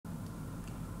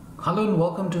Hello and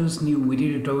welcome to this new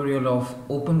video tutorial of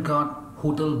OpenCart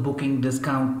Hotel Booking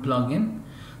Discount plugin.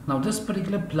 Now this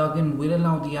particular plugin will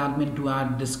allow the admin to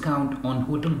add discount on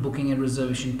hotel booking and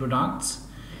reservation products.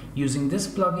 Using this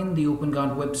plugin, the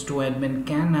OpenCart web store admin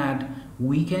can add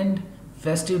weekend,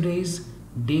 festive days,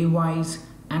 day-wise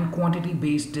and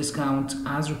quantity-based discounts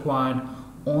as required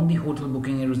on the hotel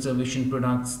booking and reservation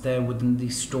products there within the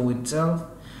store itself.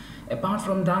 Apart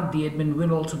from that, the admin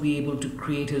will also be able to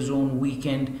create his own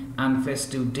weekend and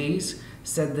festive days,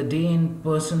 set the day and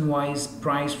person-wise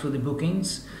price for the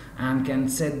bookings, and can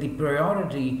set the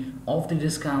priority of the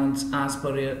discounts as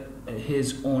per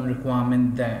his own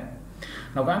requirement there.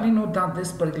 Now kindly note that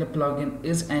this particular plugin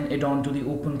is an add-on to the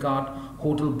OpenCart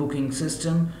hotel booking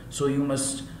system, so you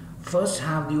must first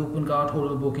have the OpenCart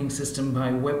hotel booking system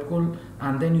by Webkul,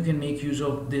 and then you can make use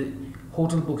of the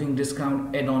hotel booking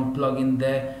discount add-on plugin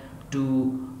there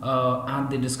to add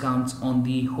the discounts on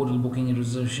the hotel booking and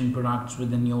reservation products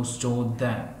within your store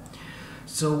there.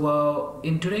 So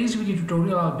in today's video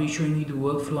tutorial, I'll be showing you the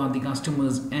workflow at the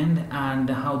customer's end and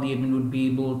how the admin would be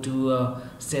able to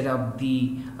set up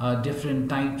the different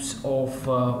types of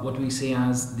what we say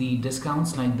as the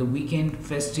discounts, like the weekend,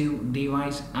 festive,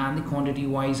 day-wise and the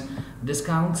quantity-wise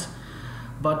discounts.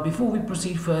 But before we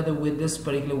proceed further with this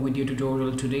particular video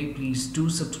tutorial today, please do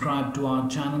subscribe to our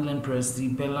channel and press the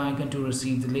bell icon to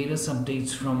receive the latest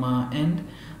updates from our end.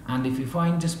 And if you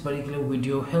find this particular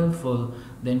video helpful,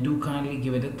 then do kindly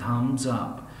give it a thumbs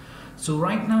up. So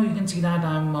right now you can see that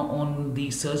I'm on the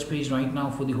search page right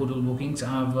now for the hotel bookings.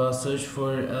 I've searched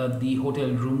for the hotel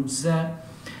rooms there,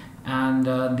 and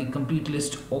the complete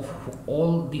list of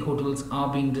all the hotels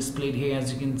are being displayed here,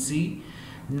 as you can see.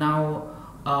 Now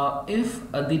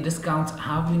if the discounts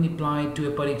have been applied to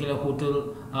a particular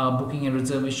hotel booking and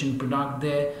reservation product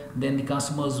there, then the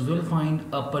customers will find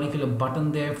a particular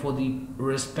button there for the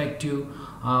respective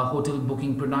hotel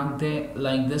booking product there,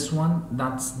 like this one.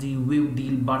 That's the view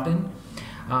deal button.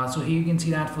 So here you can see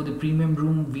that for the premium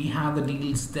room we have the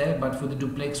deals there, but for the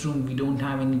duplex room we don't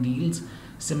have any deals.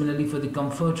 Similarly, for the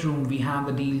comfort room we have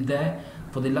the deal there.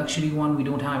 For the luxury one we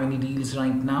don't have any deals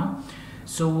right now.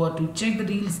 So to check the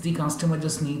deals, the customer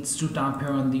just needs to tap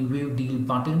here on the view deal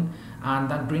button, and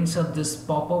that brings up this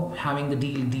pop-up having the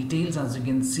deal details, as you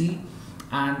can see,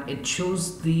 and it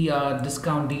shows the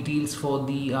discount details for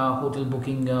the hotel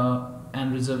booking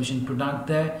and reservation product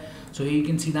there. So here you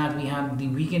can see that we have the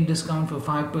weekend discount for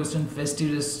 5%,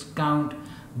 festive discount,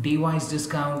 day-wise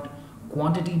discount,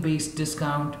 quantity-based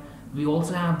discount. We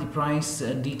also have the price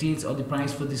details or the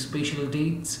price for the special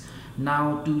dates.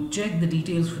 Now to check the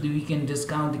details for the weekend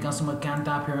discount, the customer can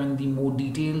tap here on the more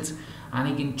details, and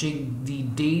he can check the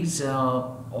days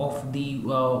of the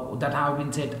that have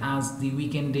been set as the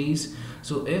weekend days.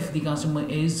 So if the customer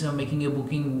is making a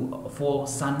booking for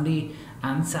Sunday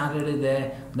and Saturday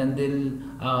there,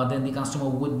 then the customer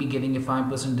would be getting a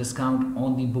 5% discount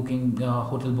on the booking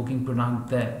hotel booking product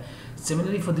there.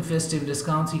 Similarly, for the festive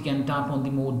discounts, he can tap on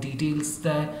the more details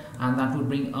there, and that would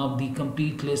bring up the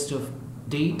complete list of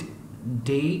date,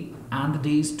 day and the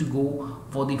days to go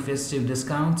for the festive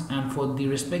discounts. And for the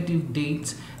respective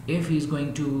dates, if he's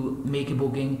going to make a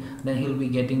booking, then he'll be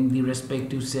getting the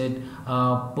respective said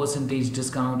percentage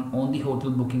discount on the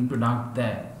hotel booking product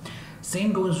there.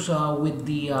 Same goes with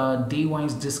the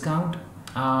day-wise discount.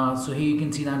 So here you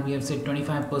can see that we have set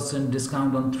 25%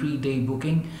 discount on 3-day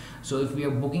booking. So if we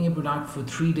are booking a product for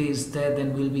 3 days there,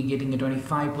 then we'll be getting a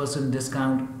 25%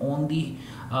 discount on the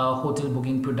hotel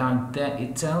booking product there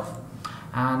itself.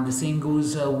 And the same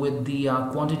goes with the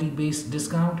quantity based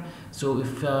discount. So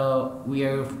if we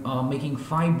are making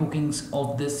 5 bookings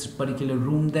of this particular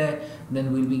room there,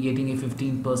 then we'll be getting a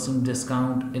 15%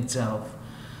 discount itself.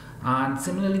 And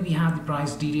similarly, we have the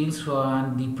price details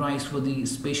and the price for the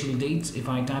special dates. If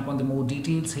I tap on the more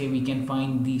details, here we can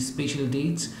find the special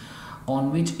dates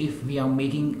on which if we are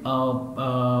making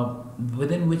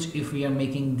within which if we are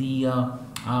making the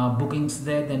bookings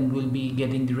there, then we'll be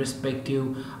getting the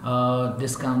respective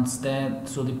discounts there.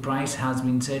 So the price has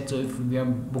been set. So if we are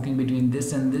booking between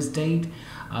this and this date,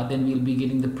 then we'll be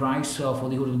getting the price for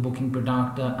the hotel booking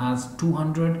product as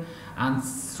 200, and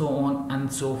so on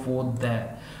and so forth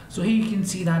there. So here you can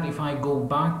see that if I go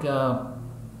back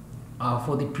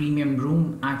for the premium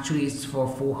room, actually it's for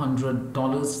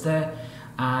 $400 there,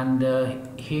 and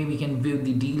here we can view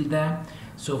the deal there.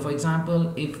 So for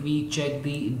example, if we check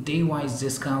the day-wise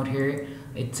discount here,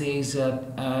 it says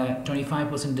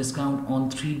 25% discount on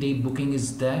 3-day booking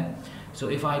is there. So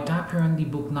if I tap here on the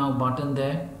book now button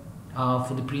there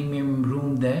for the premium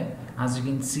room there, as you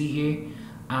can see here,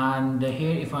 and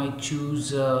here if I choose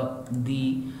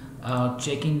the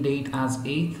check-in date as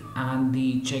 8th and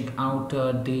the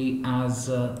checkout day as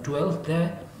 12th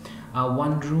there.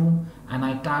 One room, and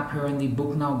I tap here in the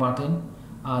book now button.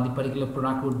 The particular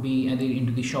product would be added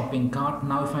into the shopping cart.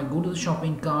 Now if I go to the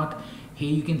shopping cart,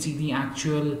 here you can see the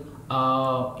actual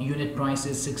unit price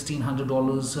is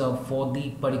 $1,600 for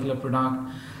the particular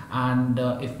product. And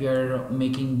if we are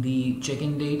making the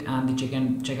check-in date and the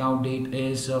checkout date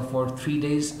is for 3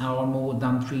 days or more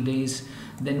than 3 days,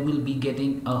 then we'll be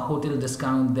getting a hotel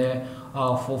discount there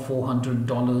for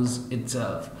 $400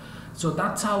 itself. So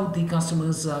that's how the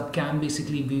customers can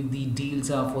basically view the deals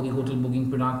for the hotel booking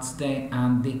products there,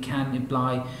 and they can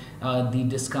apply the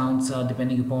discounts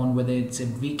depending upon whether it's a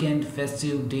weekend,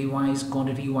 festive, day wise,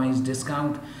 quantity wise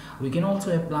discount. We can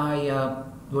also apply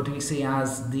what we say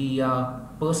as the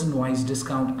person wise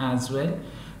discount as well.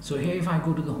 So here if I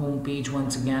go to the home page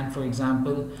once again, for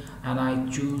example, and I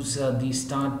choose the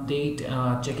start date,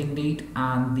 check-in date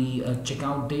and the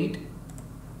checkout date,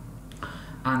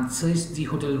 and search the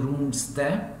hotel rooms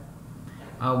there,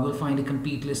 we'll find a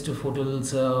complete list of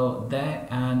hotels there.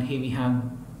 And here we have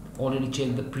already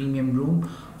checked the premium room.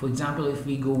 For example, if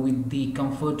we go with the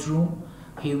comfort room,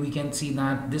 here we can see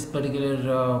that this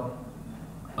particular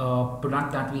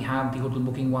product that we have, the hotel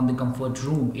booking one, the comfort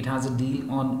room, it has a deal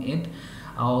on it.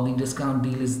 The discount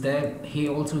deal is there.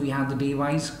 Here also we have the day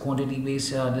wise, quantity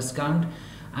based discount,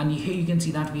 and here you can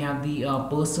see that we have the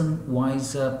person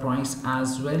wise price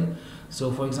as well.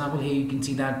 So for example, here you can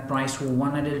see that price for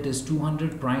one adult is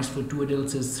 200, price for 2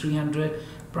 adults is 300,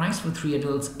 price for 3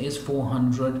 adults is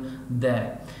 400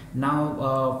 there.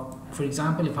 Now for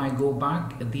example, if I go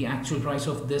back, the actual price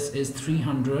of this is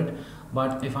 300,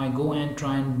 but if I go and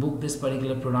try and book this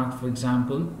particular product, for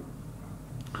example,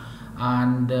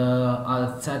 and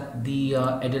I'll set the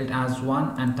adult as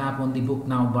 1 and tap on the book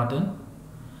now button,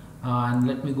 and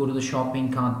let me go to the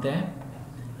shopping cart there,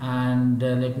 and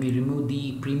let me remove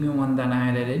the premium one that I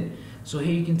had added. So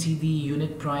here you can see the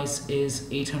unit price is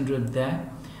 800 there,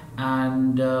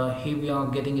 and here we are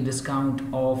getting a discount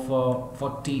of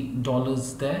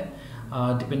 $40 there,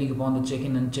 depending upon the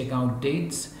check-in and checkout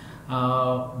dates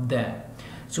there.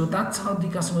 So that's how the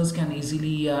customers can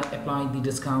easily apply the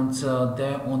discounts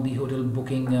there on the hotel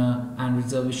booking and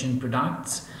reservation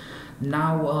products.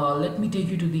 Now let me take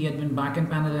you to the admin backend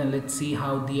panel, and let's see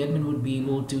how the admin would be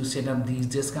able to set up these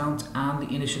discounts and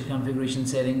the initial configuration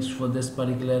settings for this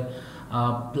particular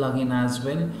plugin as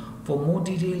well. For more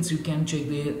details, you can check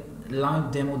the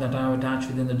live demo that I have attached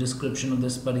within the description of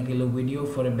this particular video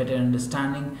for a better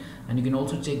understanding, and you can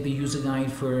also check the user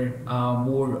guide for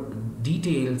more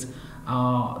details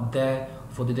there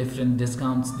for the different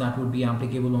discounts that would be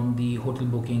applicable on the hotel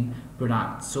booking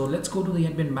product. So let's go to the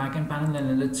admin backend panel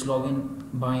and let's log in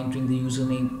by entering the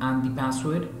username and the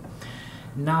password.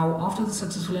 Now after the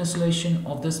successful installation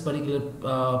of this particular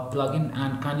plugin,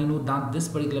 and kindly note that this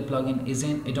particular plugin is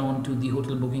an add-on to the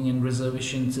hotel booking and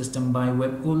reservation system by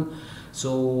Webkul.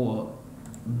 So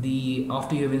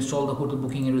after you have installed the hotel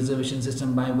booking and reservation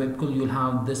system by Webkul, you'll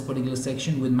have this particular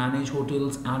section with manage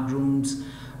hotels, add rooms,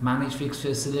 manage fixed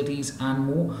facilities and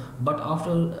more. But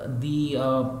after the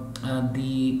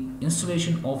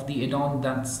installation of the add-on,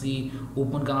 that's the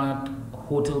OpenCart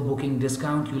hotel booking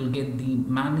discount, you will get the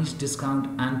manage discount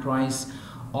and price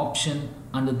option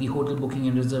under the hotel booking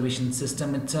and reservation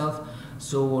system itself.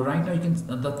 So right now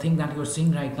the thing that you're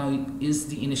seeing right now is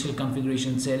the initial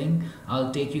configuration setting.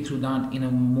 I'll take you through that in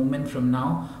a moment from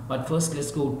now, but first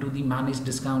let's go to the manage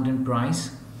discount and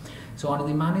price. So under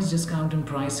the manage discount and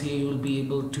price, here you will be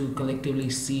able to collectively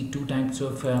see two types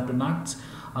of products.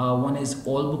 One is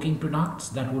all booking products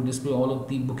that would display all of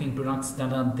the booking products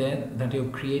that are there that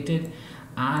you've created,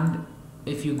 and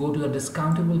if you go to the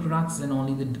discountable products, then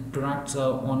only the products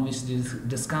on which the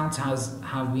discounts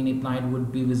have been applied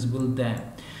would be visible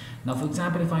there. Now for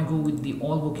example, if I go with the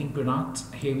all booking products,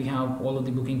 here we have all of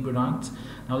the booking products.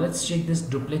 Now let's check this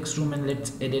duplex room and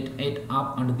let's edit it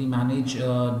up under the manage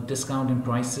discount and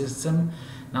price system.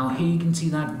 Now here you can see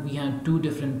that we have two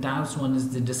different tabs. One is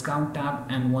the discount tab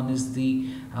and one is the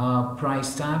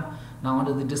price tab. Now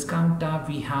under the discount tab,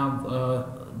 we have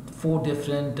 4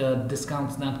 different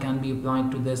discounts that can be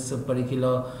applied to this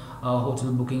particular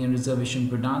hotel booking and reservation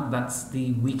product. That's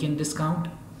the weekend discount,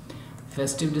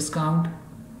 festive discount,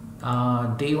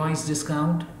 day wise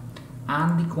discount,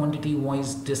 and the quantity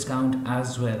wise discount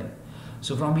as well.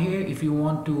 So from here, if you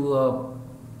want to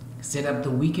set up the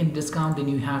weekend discount, then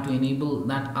you have to enable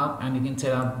that up, and you can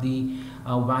set up the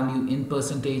value in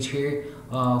percentage here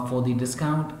for the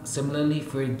discount. Similarly,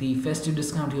 for the festive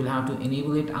discount, you'll have to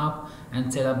enable it up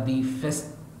and set up the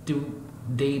festive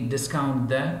day discount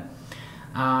there.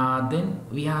 Then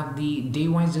we have the day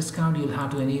wise discount. You'll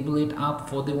have to enable it up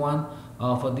for the one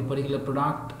for the particular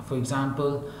product. For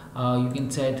example, you can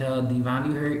set the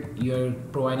value here. You're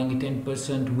providing a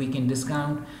 10% weekend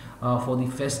discount. For the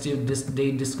festive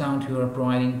day discount, you are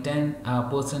providing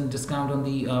 10% discount on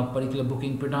the particular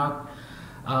booking product.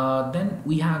 Then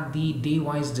we have the day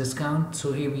wise discount.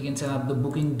 So here we can set up the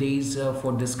booking days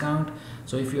for discount.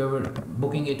 So if you are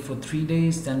booking it for 3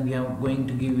 days, then we are going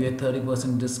to give you a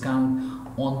 30% discount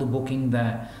on the booking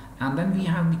there. And then we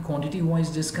have the quantity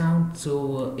wise discount.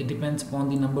 So it depends upon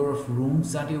the number of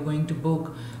rooms that you're going to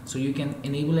book. So you can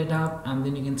enable it up, and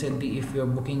then you can set the, if you're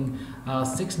booking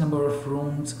 6 number of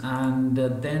rooms, and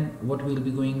then what we'll be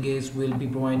doing is we'll be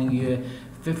providing you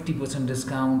a 50%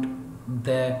 discount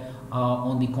there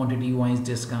on the quantity wise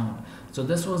discount. So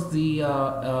this was the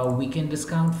weekend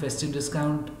discount, festive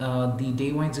discount, the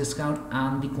day wise discount,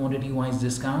 and the quantity wise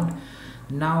discount.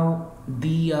 Now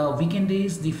the weekend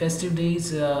days, the festive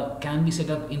days can be set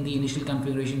up in the initial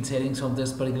configuration settings of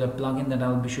this particular plugin that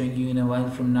I'll be showing you in a while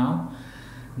from now.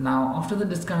 Now after the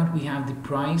discount, we have the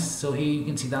price. So here you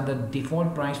can see that the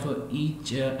default price for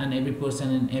each and every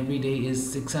person and every day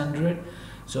is 600.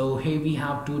 So here we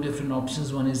have two different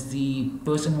options. One is the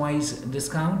person wise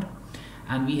discount,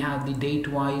 and we have the date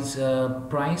wise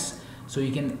price. So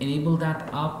you can enable that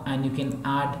up, and you can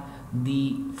add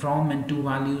the from and to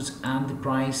values and the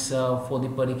price for the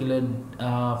particular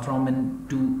from and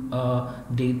to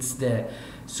dates there.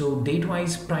 So date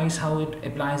wise price, how it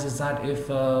applies is that if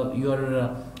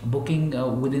you're booking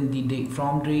within the date,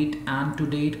 from date and to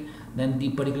date, then the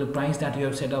particular price that you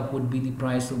have set up would be the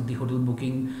price of the hotel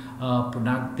booking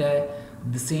product there.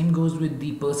 The same goes with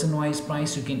the person wise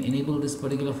price. You can enable this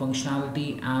particular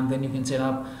functionality, and then you can set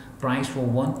up price for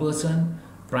one person,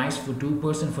 price for two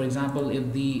person. For example,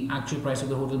 if the actual price of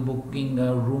the hotel booking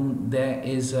room there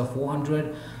is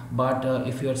 400, but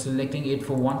if you are selecting it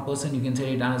for one person, you can set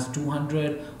it as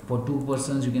 200. For two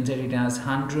persons, you can set it as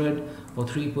 100. For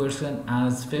three person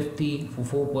as 50. For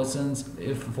four persons,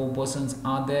 if four persons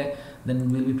are there, then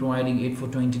we'll be providing it for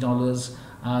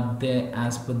 $20 there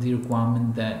as per the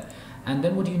requirement there. And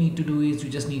then what you need to do is you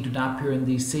just need to tap here in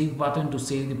the save button to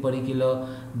save the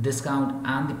particular discount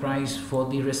and the price for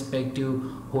the respective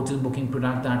hotel booking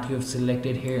product that you have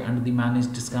selected here under the manage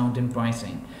discount and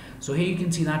pricing. So here you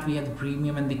can see that we have the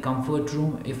premium and the comfort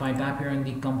room. If I tap here in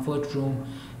the comfort room,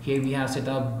 here we have set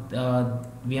up,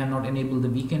 we have not enabled the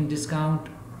weekend discount.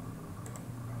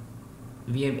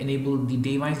 We have enabled the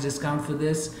day wise discount for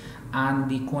this, and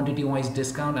the quantity wise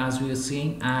discount as we are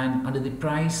seeing. And under the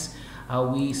price,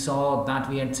 we saw that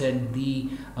we had set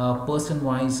the person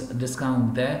wise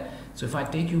discount there. So if I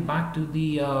take you back to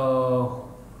the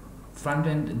front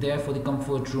end there for the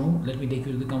comfort room, let me take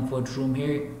you to the comfort room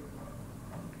here,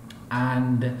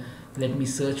 and let me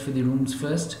search for the rooms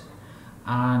first,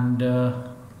 and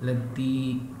let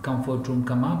the comfort room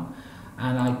come up,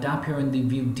 and I tap here in the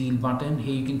view deal button.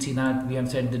 Here you can see that we have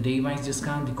set the day wise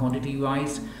discount, the quantity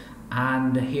wise,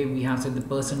 and here we have set the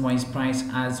person wise price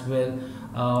as well.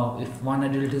 If one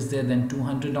adult is there, then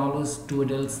 $200, two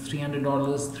adults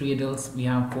 $300, three adults we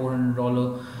have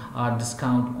 $400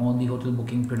 discount on the hotel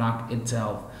booking product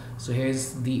itself. So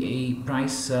here's the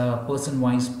price, person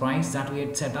wise price that we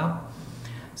had set up.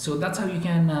 So that's how you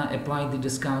can apply the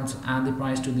discounts and the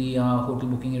price to the hotel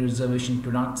booking and reservation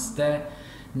products there.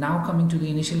 Now coming to the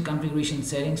initial configuration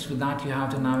settings, for that you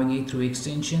have to navigate through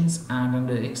extensions, and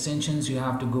under extensions you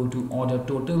have to go to order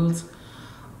totals.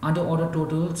 Under order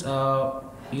totals,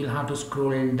 you'll have to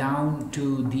scroll down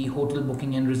to the hotel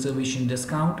booking and reservation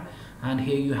discount, and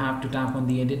here you have to tap on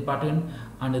the edit button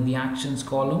under the actions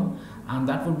column, and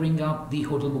that will bring up the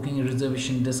hotel booking and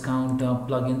reservation discount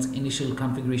plugins initial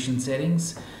configuration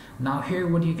settings. Now here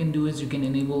what you can do is you can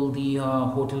enable the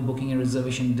hotel booking and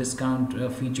reservation discount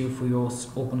feature for your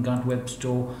OpenCart web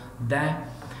store there.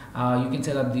 You can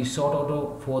set up the sort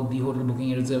auto for the hotel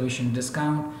booking and reservation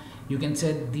discount. You can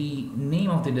set the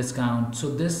name of the discount. So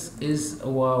this is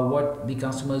what the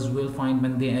customers will find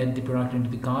when they add the product into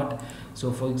the cart.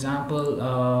 So for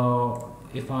example,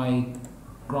 if I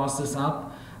cross this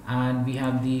up, and we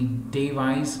have the day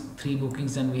wise 3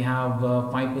 bookings, and we have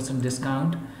 5%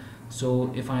 discount.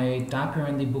 So if I tap here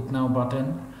on the book now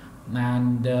button,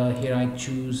 and here I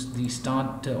choose the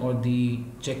start or the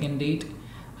check-in date,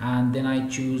 and then I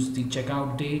choose the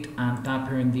checkout date and tap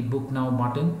here in the book now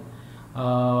button,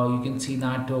 you can see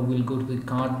that we'll go to the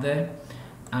cart there.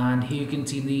 and here you can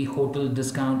see the hotel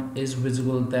discount is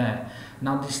visible there.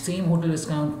 Now the same hotel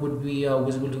discount would be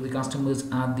visible to the customers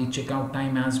at the checkout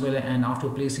time as well, and after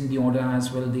placing the order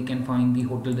as well, they can find the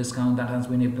hotel discount that has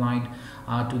been applied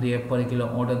to their particular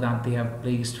order that they have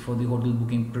placed for the hotel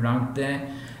booking product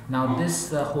there. Now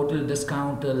this hotel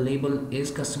discount label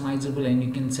is customizable, and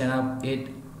you can set up it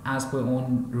as per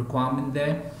own requirement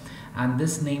there, and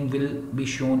this name will be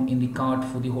shown in the cart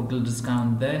for the hotel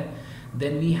discount there.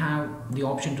 Then we have the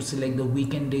option to select the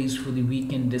weekend days for the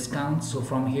weekend discount. So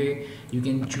from here you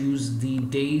can choose the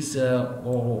days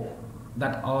or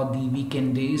that are the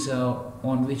weekend days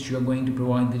on which you are going to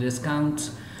provide the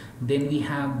discounts. Then we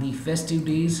have the festive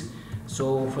days.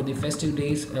 So for the festive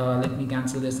days, let me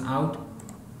cancel this out.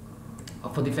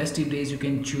 For the festive days, you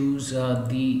can choose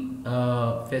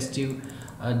the festive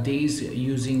days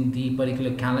using the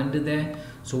particular calendar there.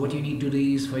 So what you need to do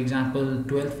is, for example,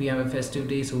 12th we have a festive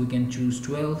day, so we can choose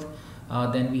 12th.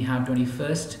 Then we have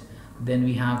 21st, then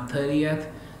we have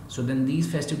 30th. So then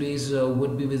these festive days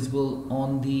would be visible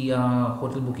on the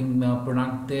hotel booking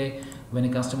product there when a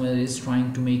customer is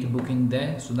trying to make a booking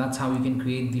there. So that's how you can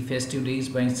create the festive days,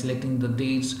 by selecting the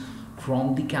dates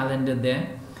from the calendar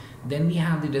there. Then we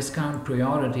have the discount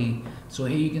priority. So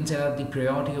here you can set up the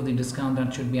priority of the discount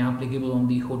that should be applicable on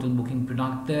the hotel booking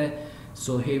product there.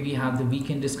 So here we have the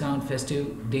weekend discount,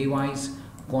 festive, day wise,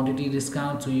 quantity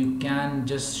discount. So you can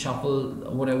just shuffle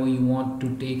whatever you want to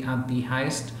take at the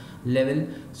highest level.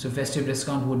 So festive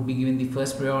discount would be given the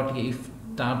first priority if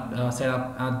set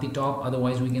up at the top.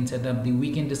 Otherwise we can set up the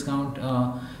weekend discount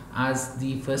as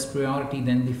the first priority,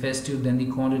 then the festive, then the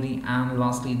quantity, and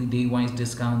lastly the day wise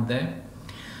discount there.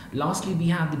 Lastly, we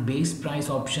have the base price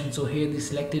option. So here the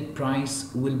selected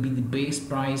price will be the base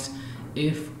price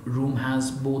if room has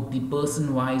both the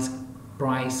person wise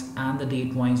price and the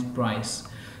date wise price.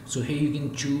 So here you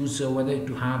can choose whether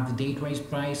to have the date wise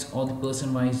price or the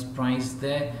person wise price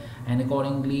there, and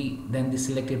accordingly then the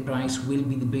selected price will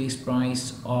be the base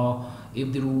price, or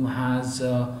if the room has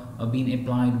been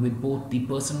applied with both the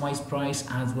person wise price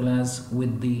as well as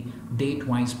with the date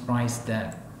wise price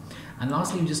there. And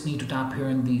lastly, you just need to tap here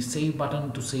on the save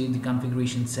button to save the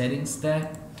configuration settings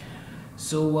there.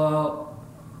 So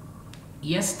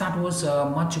yes, that was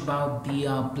much about the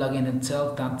plugin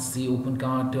itself. That's the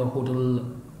OpenCart hotel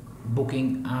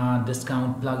booking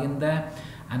discount plugin there,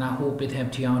 and I hope it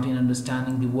helped you out in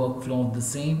understanding the workflow of the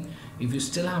same. If you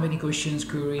still have any questions,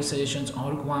 queries, suggestions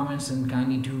or requirements, then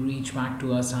kindly do reach back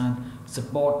to us at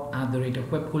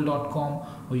support@webkul.com,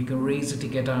 or you can raise a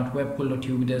ticket at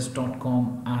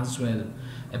webkul.ubdesk.com as well.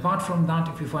 Apart from that,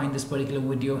 if you find this particular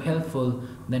video helpful,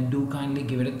 then do kindly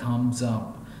give it a thumbs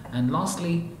up. And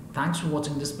lastly, thanks for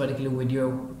watching this particular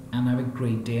video, and have a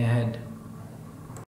great day ahead.